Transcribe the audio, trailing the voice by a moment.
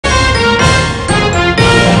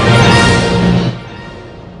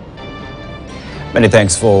Many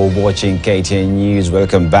thanks for watching KTN News.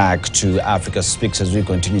 Welcome back to Africa Speaks as we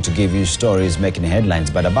continue to give you stories making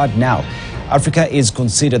headlines. But about now, Africa is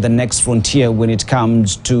considered the next frontier when it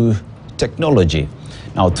comes to technology.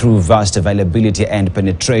 Now, through vast availability and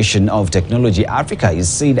penetration of technology, Africa is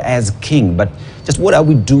seen as king. But just what are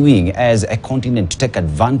we doing as a continent to take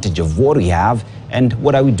advantage of what we have, and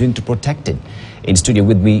what are we doing to protect it? In studio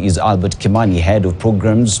with me is Albert Kimani, head of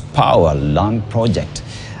programs Power Land Project.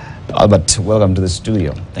 Albert, welcome to the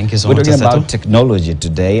studio. Thank you so much. We're talking about technology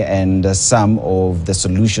today and some of the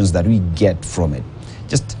solutions that we get from it.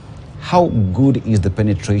 Just how good is the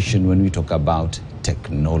penetration when we talk about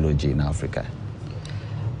technology in Africa?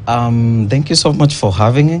 Thank you so much for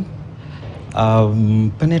having me.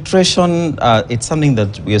 Penetration, it's something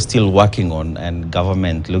that we are still working on, and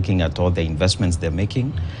government looking at all the investments they're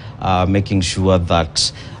making sure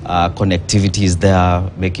that connectivity is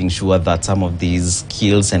there, making sure that some of these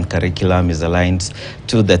skills and curriculum is aligned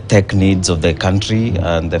to the tech needs of the country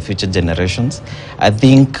and the future generations. I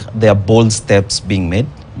think there are bold steps being made,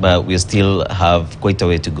 but we still have quite a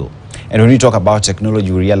way to go. And when we talk about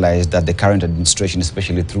technology, we realize that the current administration,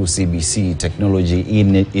 especially through CBC, technology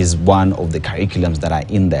in it is one of the curriculums that are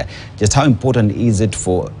in there. Just how important is it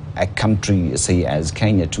for a country, say as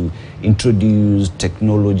Kenya, to introduce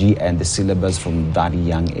technology and the syllabus from that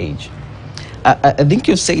young age? I think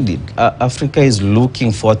you've said it. Africa is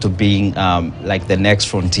looking forward to being like the next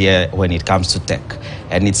frontier when it comes to tech.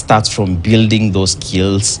 And it starts from building those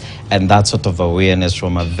skills and that sort of awareness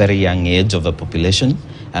from a very young age of the population,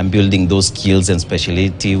 and building those skills and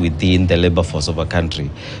speciality within the labor force of a country.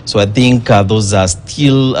 So I think those are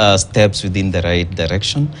still steps within the right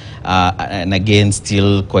direction. And again,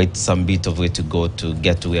 still quite some bit of way to go to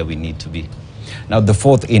get to where we need to be. Now, the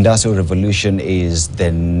fourth industrial revolution is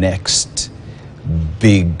the next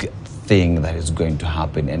big thing that is going to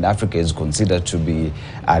happen, and Africa is considered to be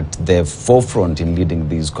at the forefront in leading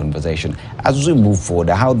this conversation. As we move forward,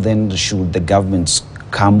 how then should the governments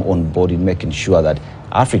come on board in making sure that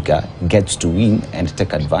Africa gets to win and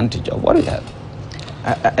take advantage of what we have?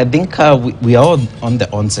 I think we are on the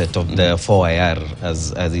onset of the 4IR,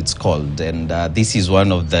 as it's called, and this is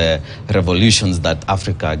one of the revolutions that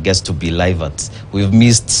Africa gets to be live at. We've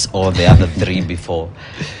missed all the other three before.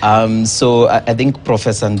 So I think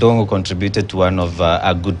Professor Ndongo contributed to one of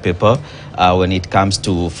a good paper when it comes to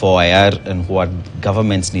 4IR and what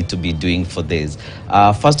governments need to be doing for this.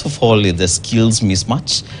 First of all, the skills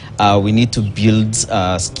mismatch. We need to build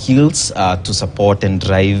skills to support and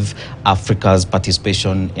drive Africa's participation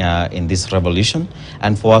in this revolution,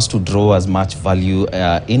 and for us to draw as much value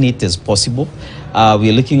in it as possible. We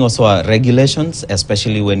are looking also at regulations,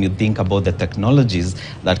 especially when you think about the technologies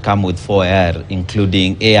that come with 4IR,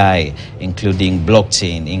 including AI, including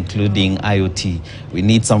blockchain, including IoT. We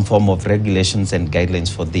need some form of regulations and guidelines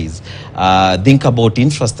for these. Think about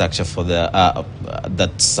infrastructure for the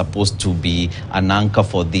that's supposed to be an anchor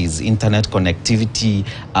for these, internet connectivity,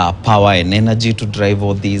 power and energy to drive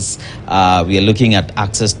all these. We are looking at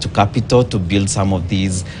access to capital to build some of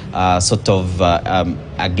these sort of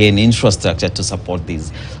again infrastructure to support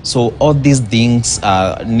these. So all these things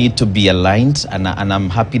need to be aligned, and I'm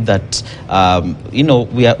happy that you know,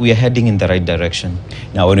 we are heading in the right direction.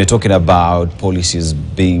 Now, when we're talking about policies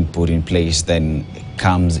being put in place, then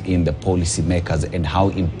comes in the policy makers and how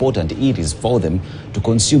important it is for them to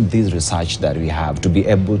consume this research that we have, to be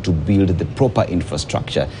able to build the proper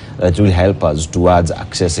infrastructure that will help us towards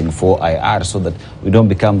accessing 4IR, so that we don't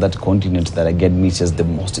become that continent that again misses the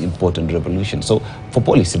most important revolution. So for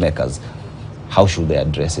policymakers, how should they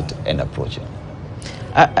address it and approach it?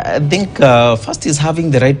 I think first is having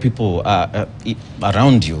the right people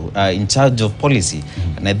around you in charge of policy.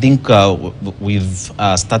 And I think we've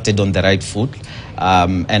started on the right foot.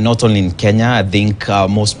 And not only in Kenya, I think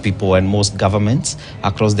most people and most governments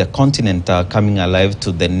across the continent are coming alive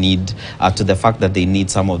to the need, to the fact that they need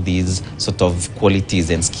some of these sort of qualities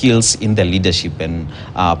and skills in the leadership and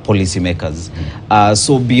policymakers.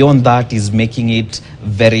 So beyond that is making it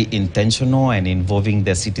very intentional and involving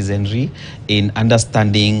the citizenry in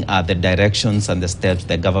understanding the directions and the steps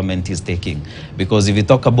the government is taking. Because if you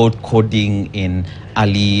talk about coding in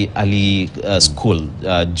early school,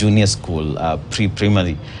 junior school,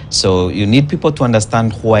 pre-primary, so you need people to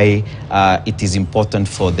understand why it is important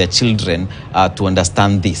for their children to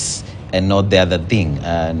understand this and not the other thing,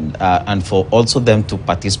 and for also them to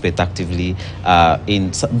participate actively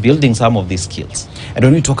in building some of these skills. And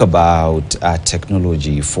when we talk about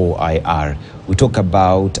technology, 4IR, we talk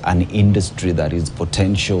about an industry that is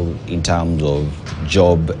potential in terms of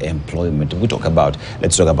job employment. We talk about,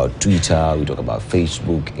 let's talk about Twitter, we talk about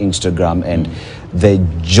Facebook, Instagram, and the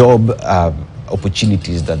job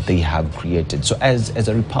opportunities that they have created. So as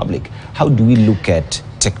a republic, how do we look at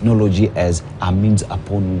technology as a means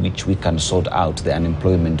upon which we can sort out the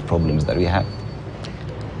unemployment problems that we have?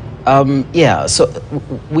 Yeah, so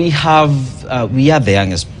we are the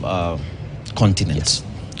youngest continent,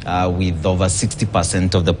 with over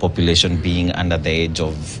 60% of the population being under the age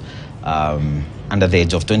of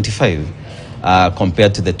 25.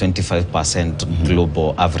 Compared to the 25%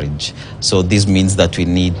 global average. So this means that we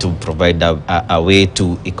need to provide a way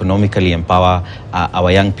to economically empower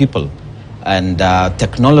our young people. And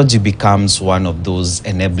technology becomes one of those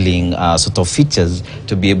enabling sort of features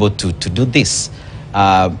to be able to do this.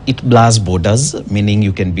 It blurs borders, meaning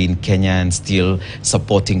you can be in Kenya and still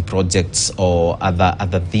supporting projects or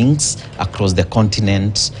other things across the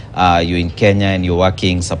continent. You're in Kenya and you're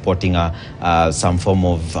working, supporting some form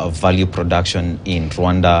of value production in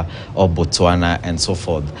Rwanda or Botswana and so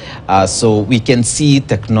forth. So we can see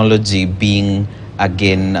technology being,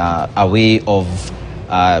 again, a way of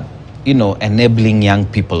enabling young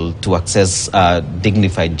people to access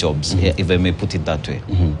dignified jobs, if I may put it that way.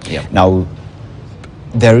 Yeah. Now,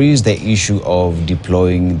 there is the issue of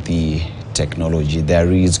deploying the technology,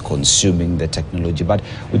 there is consuming the technology, but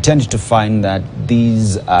we tend to find that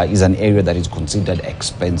this is an area that is considered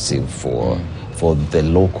expensive for the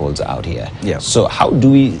locals out here. Yeah. So how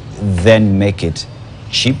do we then make it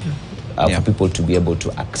cheap for people to be able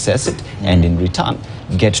to access it, and in return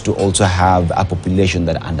get to also have a population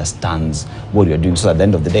that understands what you're doing, so at the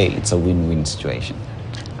end of the day it's a win-win situation?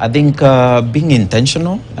 I think being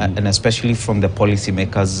intentional, and especially from the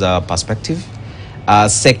policymakers' perspective.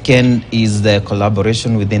 Second is the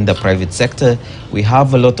collaboration within the private sector. We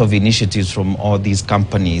have a lot of initiatives from all these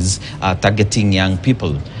companies targeting young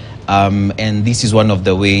people. And this is one of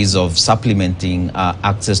the ways of supplementing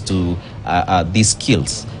access to these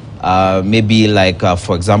skills. Maybe like,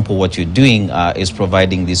 for example, what you're doing is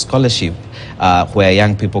providing this scholarship where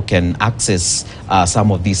young people can access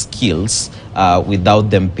some of these skills without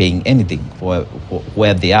them paying anything for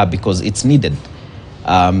where they are, because it's needed.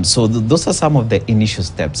 So those are some of the initial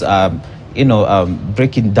steps.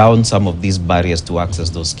 Breaking down some of these barriers to access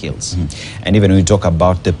those skills. And even when we talk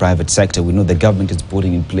about the private sector, we know the government is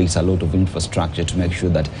putting in place a lot of infrastructure to make sure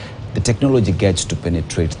that the technology gets to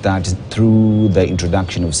penetrate, that through the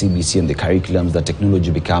introduction of CBC and the curriculums, the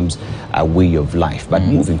technology becomes a way of life. But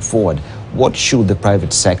moving forward, what should the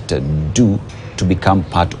private sector do to become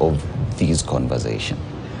part of these conversations?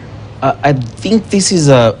 I think this is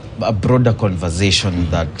a broader conversation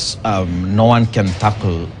that no one can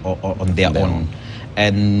tackle on their own.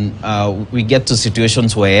 And we get to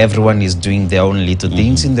situations where everyone is doing their own little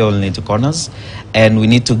things in their own little corners. And we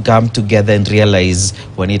need to come together and realize,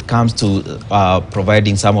 when it comes to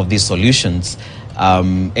providing some of these solutions,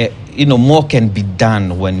 more can be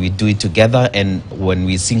done when we do it together and when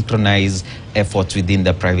we synchronize efforts within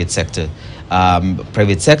the private sector. And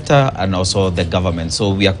also the government.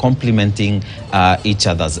 So we are complementing each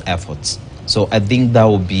other's efforts. So I think that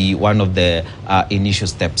will be one of the initial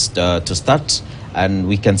steps to start. And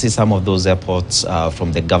we can see some of those efforts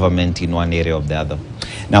from the government in one area or the other.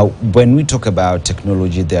 Now, when we talk about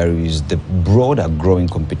technology, there is the broader growing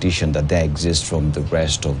competition that there exists from the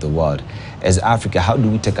rest of the world. As Africa, how do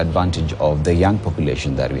we take advantage of the young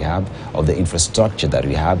population that we have, of the infrastructure that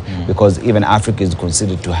we have? Because even Africa is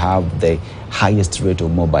considered to have the highest rate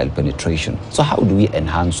of mobile penetration. So how do we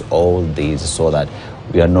enhance all these so that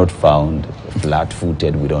we are not found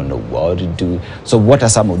flat-footed, we don't know what to do? So what are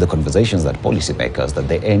some of the conversations that policymakers, that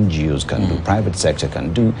the NGOs can do, private sector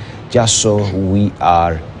can do, just so we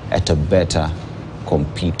are at a better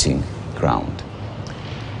competing ground?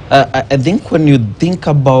 I think when you think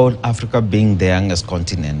about Africa being the youngest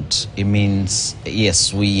continent, it means,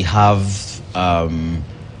 yes, we have,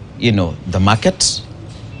 the market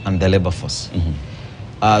and the labor force.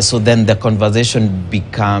 So then the conversation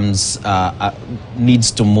becomes,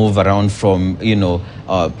 needs to move around from,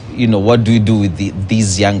 what do we do with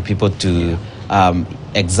these young people to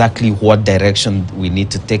exactly what direction we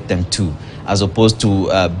need to take them to, as opposed to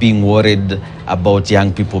being worried about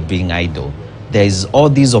young people being idle. There's all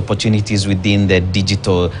these opportunities within the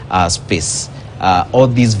digital space. All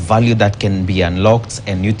these value that can be unlocked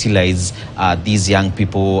and utilize these young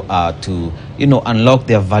people to, unlock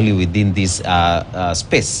their value within this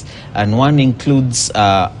space. And one includes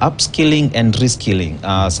upskilling and reskilling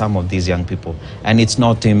some of these young people. And it's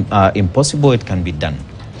not impossible, it can be done.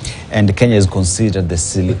 And Kenya is considered the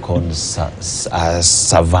Silicon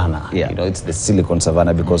Savannah. Yeah. It's the Silicon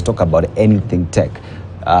Savannah, because talk about anything tech,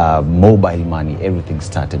 mobile money, everything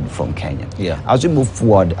started from Kenya. Yeah. As we move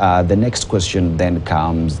forward, the next question then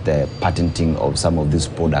comes the patenting of some of these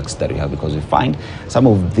products that we have, because we find some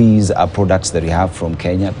of these products that we have from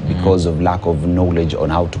Kenya, because of lack of knowledge on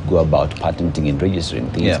how to go about patenting and registering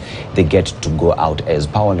things, they get to go out as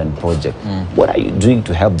Powerland Project. What are you doing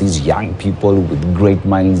to help these young people with great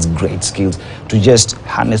minds, great skills, to just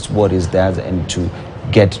harness what is theirs and to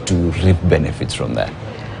get to reap benefits from that?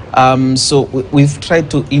 So we've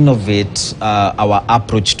tried to innovate our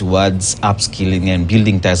approach towards upskilling and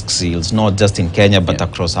building task skills, not just in Kenya, but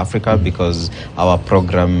across Africa, because our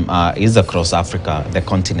program is across Africa, the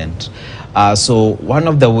continent. So one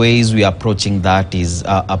of the ways we are approaching that is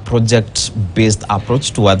a project-based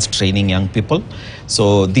approach towards training young people.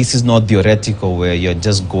 So this is not theoretical where you're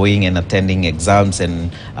just going and attending exams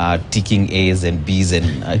and ticking A's and B's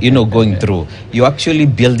and, going through. You're actually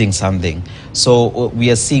building something. So we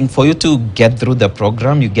are seeing for you to get through the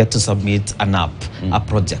program, you get to submit an app, a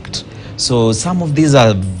project. So some of these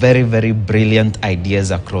are very, very brilliant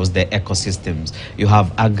ideas across the ecosystems. You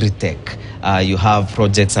have agri-tech, you have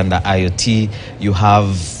projects under IoT, you have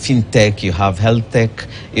fintech, you have health tech,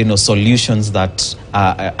 solutions that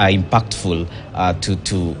are impactful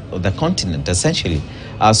to the continent, essentially.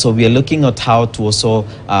 So we are looking at how to also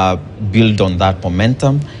build on that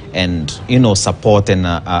momentum and, support and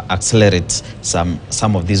accelerate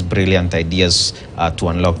some of these brilliant ideas to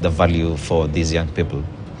unlock the value for these young people.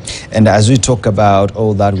 And as we talk about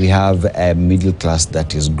all that, we have a middle class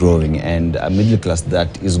that is growing, and a middle class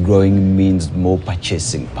that is growing means more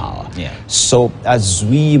purchasing power. Yeah. So as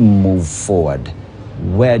we move forward,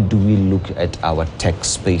 where do we look at our tech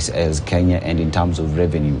space as Kenya, and in terms of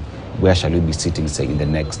revenue, where shall we be sitting, say, in the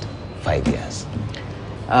next 5 years?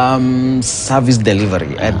 Service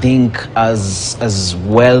delivery. I think as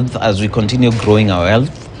wealth, as we continue growing our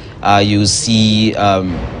wealth, you see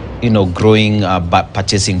growing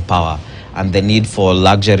purchasing power and the need for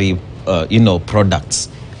luxury, products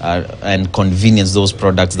and convenience, those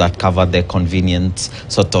products that cover the convenient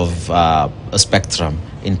sort of spectrum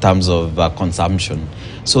in terms of consumption.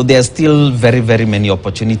 So there are still very, very many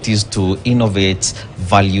opportunities to innovate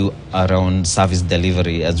value around service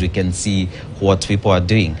delivery, as we can see what people are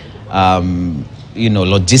doing.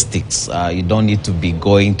 Logistics. You don't need to be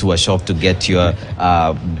going to a shop to get your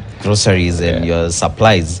groceries and your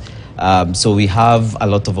supplies. So we have a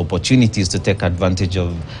lot of opportunities to take advantage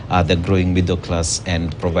of the growing middle class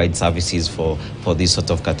and provide services for this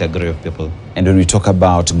sort of category of people. And when we talk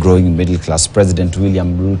about growing middle class, President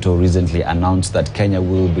William Ruto recently announced that Kenya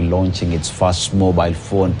will be launching its first mobile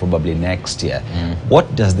phone probably next year.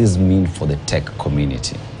 What does this mean for the tech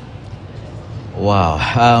community? Wow.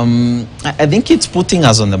 I think it's putting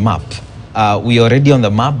us on the map. We're already on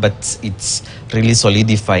the map, but it's really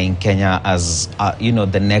solidifying Kenya as,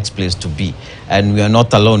 the next place to be. And we are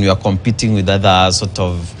not alone. We are competing with other sort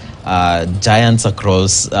of giants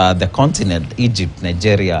across the continent, Egypt,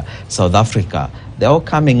 Nigeria, South Africa. They're all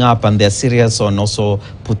coming up, and they're serious on also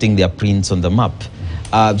putting their prints on the map.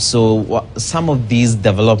 So some of these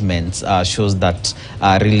developments shows that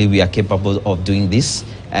really we are capable of doing this,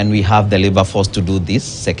 and we have the labor force to do this,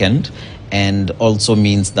 second, and also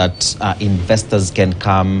means that investors can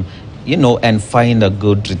come, and find a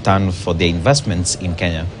good return for their investments in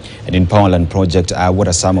Kenya. And in Powerland Project, what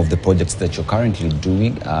are some of the projects that you're currently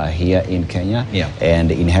doing here in Kenya,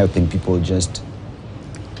 and in helping people just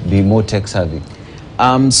be more tech savvy?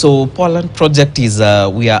 So Powerland Project is,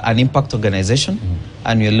 we are an impact organization,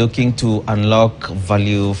 and we're looking to unlock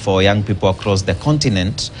value for young people across the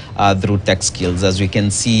continent through tech skills. As we can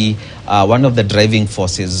see, one of the driving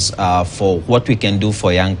forces for what we can do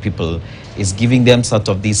for young people is giving them sort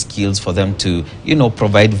of these skills for them to,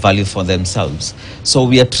 provide value for themselves. So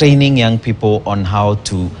we are training young people on how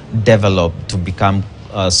to develop, to become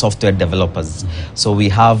software developers. So we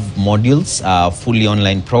have modules, fully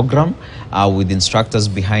online program with instructors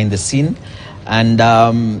behind the scene. And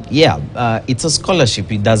it's a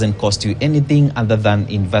scholarship. It doesn't cost you anything other than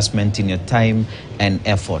investment in your time and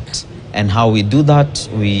effort. And how we do that,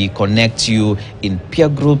 we connect you in peer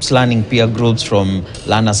groups, learning peer groups from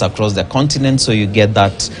learners across the continent, so you get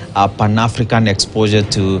that Pan-African exposure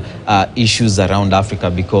to issues around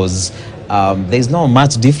Africa, because there's not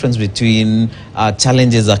much difference between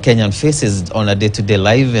challenges that Kenyan faces on a day-to-day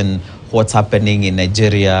life and what's happening in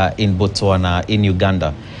Nigeria, in Botswana, in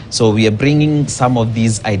Uganda. So we are bringing some of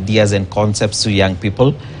these ideas and concepts to young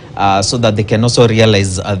people so that they can also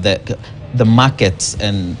realize the markets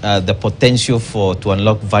and the potential to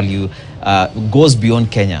unlock value goes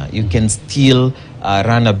beyond Kenya. You can still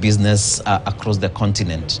run a business across the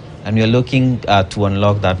continent And we're looking to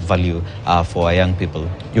unlock that value for our young people.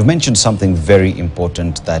 You've mentioned something very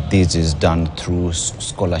important, that this is done through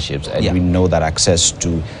scholarships, and we know that access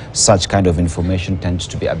to such kind of information tends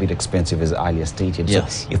to be a bit expensive, as earlier stated.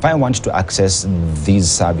 Yes. So if I want to access these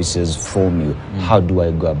services from you, how do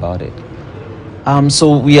I go about it?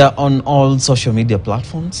 So we are on all social media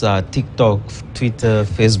platforms, TikTok, Twitter,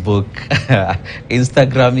 Facebook,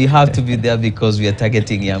 Instagram. You have to be there because we are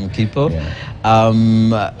targeting young people.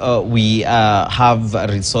 We have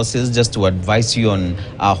resources just to advise you on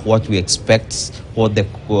what we expect, what the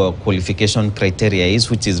qualification criteria is,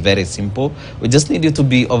 which is very simple. We just need you to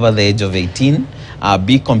be over the age of 18,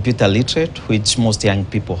 be computer literate, which most young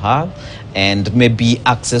people have, and maybe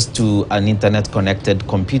access to an internet-connected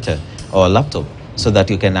computer or laptop, so that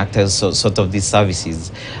you can access sort of these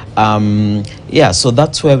services. So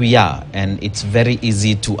that's where we are, and it's very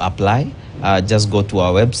easy to apply. Just go to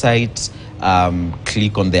our website,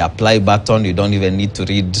 click on the apply button. You don't even need to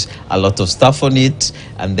read a lot of stuff on it,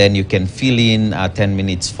 and then you can fill in a 10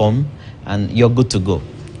 minutes form, and you're good to go.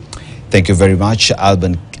 Thank you very much,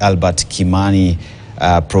 Albert Kimani,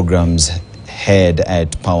 Programs Head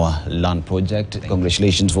at Power Land Project.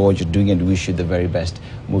 Congratulations for what you're doing, and we wish you the very best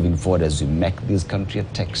moving forward as we make this country a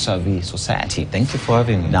tech-savvy society. Thank you for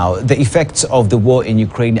having me. Now, the effects of the war in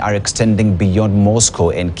Ukraine are extending beyond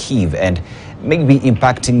Moscow and Kyiv, and may be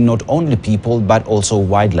impacting not only people but also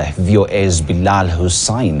wildlife. VOA's Bilal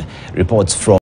Hussain reports from